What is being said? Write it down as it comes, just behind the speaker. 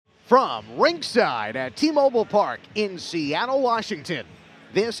From ringside at T-Mobile Park in Seattle, Washington,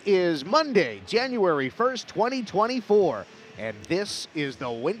 this is Monday, January 1st, 2024, and this is the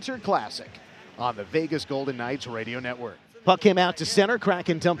Winter Classic on the Vegas Golden Knights Radio Network. Puck came out to center.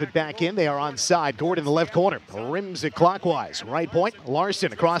 Kraken dump it back in. They are onside. Gord in the left corner. Rims it clockwise. Right point.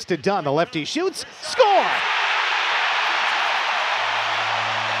 Larson across to Dunn. The lefty shoots. Score!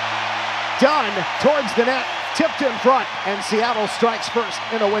 Dunn towards the net. Tipped in front. And Seattle strikes first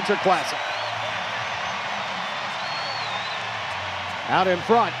in the Winter Classic. Out in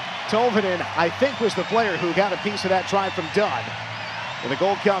front. Tolvanen, I think, was the player who got a piece of that try from Dunn. And the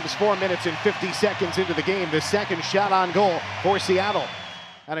goal comes 4 minutes and 50 seconds into the game. The second shot on goal for Seattle.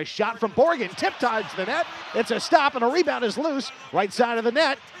 And a shot from Borgen, tipped towards the net. It's a stop and a rebound is loose. Right side of the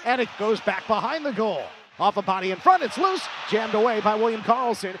net, and it goes back behind the goal. Off a body in front, it's loose. Jammed away by William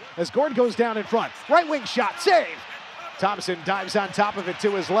Karlsson as Gord goes down in front. Right wing shot, save. Thompson dives on top of it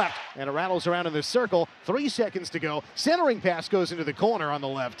to his left, and it rattles around in the circle. 3 seconds to go. Centering pass goes into the corner on the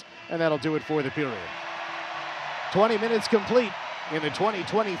left, and that'll do it for the period. 20 minutes complete in the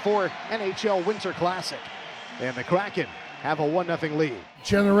 2024 NHL Winter Classic. And the Kraken have a 1-0 lead.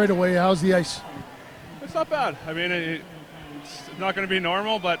 Chandler, right away, how's the ice? It's not bad. I mean, it's not going to be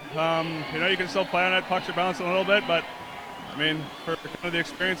normal, but, you can still play on it. Pucks are bouncing a little bit, but, I mean, for kind of the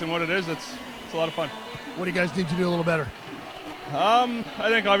experience and what it is, it's a lot of fun. What do you guys need to do a little better? I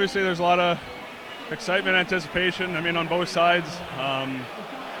think, obviously, there's a lot of excitement, anticipation, on both sides.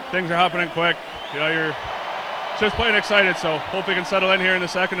 Things are happening quick. You're just playing excited, so hope we can settle in here in the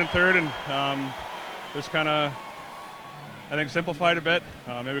second and third and just kind of, I think, simplify it a bit.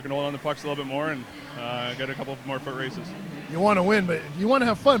 Maybe we can hold on the pucks a little bit more and get a couple more foot races. You want to win, but you want to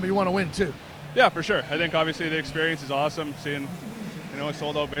have fun, but you want to win too. Yeah, for sure. I think obviously the experience is awesome. Seeing, a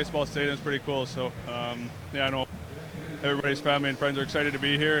sold-out baseball stadium is pretty cool. So, I know everybody's family and friends are excited to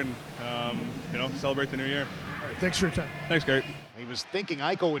be here and, celebrate the new year. All right, thanks for your time. Thanks, Gary. He was thinking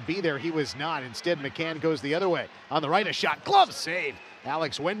Eichel would be there. He was not. Instead, McCann goes the other way. On the right, a shot. Glove save.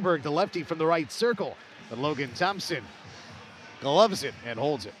 Alex Wenberg, the lefty from the right circle. But Logan Thompson gloves it and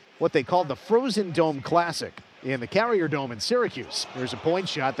holds it. What they called the Frozen Dome Classic in the Carrier Dome in Syracuse. There's a point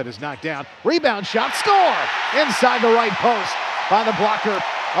shot that is knocked down. Rebound shot. Score! Inside the right post by the blocker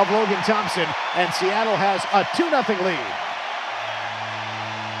of Logan Thompson. And Seattle has a 2-0 lead.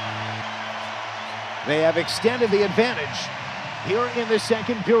 They have extended the advantage here in the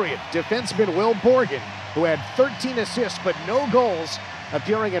second period. Defenseman Will Borgen, who had 13 assists but no goals,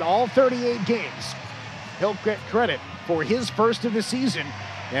 appearing in all 38 games. He'll get credit for his first of the season,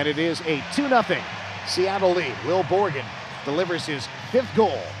 and it is a 2-0 Seattle lead. Will Borgen delivers his 5th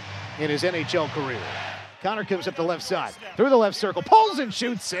goal in his NHL career. Connor comes up the left side, through the left circle, pulls and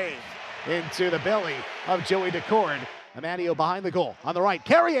shoots, save into the belly of Joey Decord. Amadio behind the goal. On the right,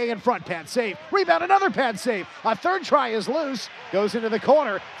 Carrier in front, pad save. Rebound, another pad save. A third try is loose. Goes into the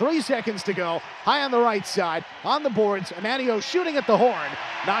corner. 3 seconds to go. High on the right side. On the boards, Amadio shooting at the horn.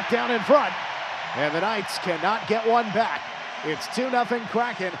 Knocked down in front. And the Knights cannot get one back. It's 2-0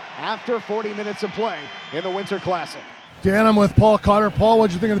 Kraken after 40 minutes of play in the Winter Classic. Dan, I'm with Paul Cotter. Paul,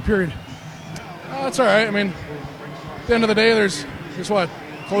 what'd you think of the period? It's all right. At the end of the day, there's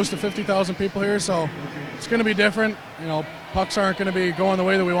close to 50,000 people here, so it's going to be different. Pucks aren't going to be going the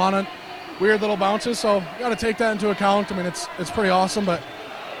way that we want it. Weird little bounces, so you got to take that into account. It's pretty awesome, but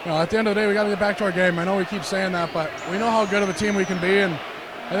at the end of the day, we got to get back to our game. I know we keep saying that, but we know how good of a team we can be, and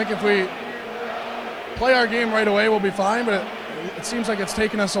I think if we play our game right away, we'll be fine. But it seems like it's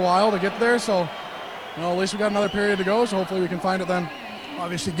taken us a while to get there, so at least we got another period to go. So hopefully we can find it then.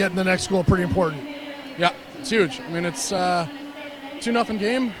 Obviously, getting the next goal pretty important. Yeah, it's huge. It's 2-0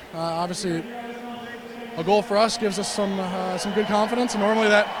 game. Obviously, a goal for us gives us some good confidence, and normally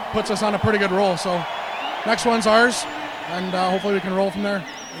that puts us on a pretty good roll. So next one's ours, and hopefully we can roll from there.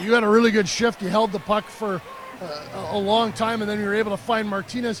 You had a really good shift. You held the puck for a long time, and then you were able to find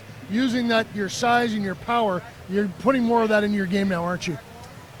Martinez. Using that, your size and your power, you're putting more of that into your game now, aren't you?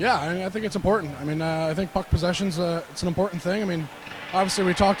 Yeah, I think it's important. I think puck possession's it's an important thing. Obviously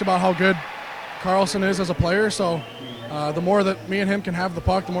we talked about how good Karlsson is as a player, so the more that me and him can have the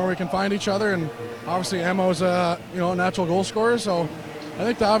puck, the more we can find each other, and obviously Emo's a natural goal scorer, so I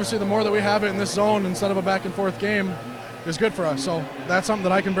think that obviously the more that we have it in this zone instead of a back and forth game is good for us. So that's something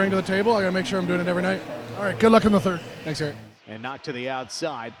that I can bring to the table. I got to make sure I'm doing it every night. All right, good luck in the third. Thanks, Eric. And knocked to the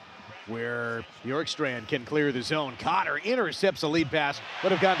outside where Bjorkstrand can clear the zone. Cotter intercepts a lead pass,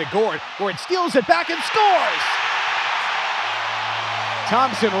 would have gone to Gord. Gord steals it back and scores!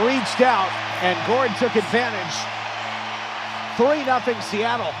 Thompson reached out, and Gord took advantage. 3-0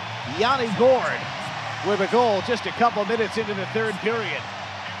 Seattle. Yanni Gord with a goal just a couple minutes into the third period.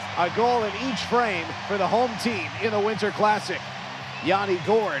 A goal in each frame for the home team in the Winter Classic. Yanni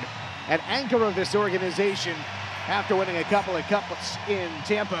Gourde, an anchor of this organization after winning a couple of cups in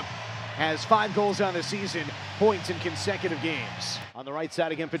Tampa, has 5 goals on the season, points in consecutive games. On the right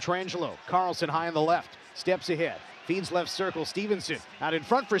side again, Pietrangelo. Carlson high on the left, steps ahead, feeds left circle. Stevenson out in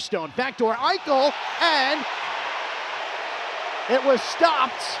front for Stone. Backdoor Eichel, and it was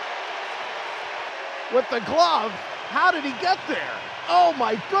stopped with the glove. How did he get there? Oh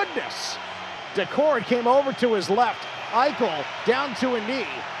my goodness. Decord came over to his left. Eichel down to a knee,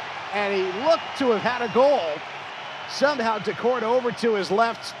 and he looked to have had a goal. Somehow Decord over to his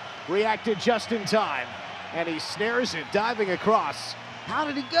left, reacted just in time, and he snares it, diving across. How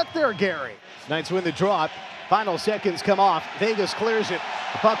did he get there, Gary? Knights win the draw. Final seconds come off. Vegas clears it.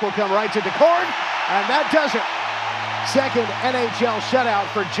 The puck will come right to Decord, and that does it. Second NHL shutout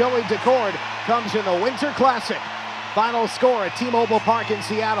for Joey Decord comes in the Winter Classic. Final score at T-Mobile Park in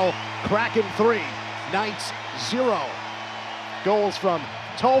Seattle, Kraken 3, Knights 0. Goals from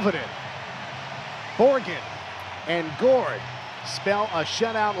Tolvanen, Borgen, and Gourde spell a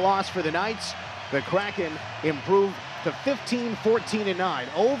shutout loss for the Knights. The Kraken improved to 15-14-9,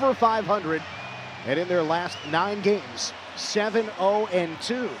 over 500, and in their last 9 games,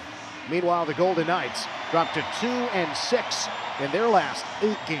 7-0-2. Meanwhile, the Golden Knights dropped to 2-6 in their last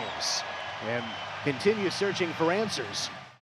 8 games and continue searching for answers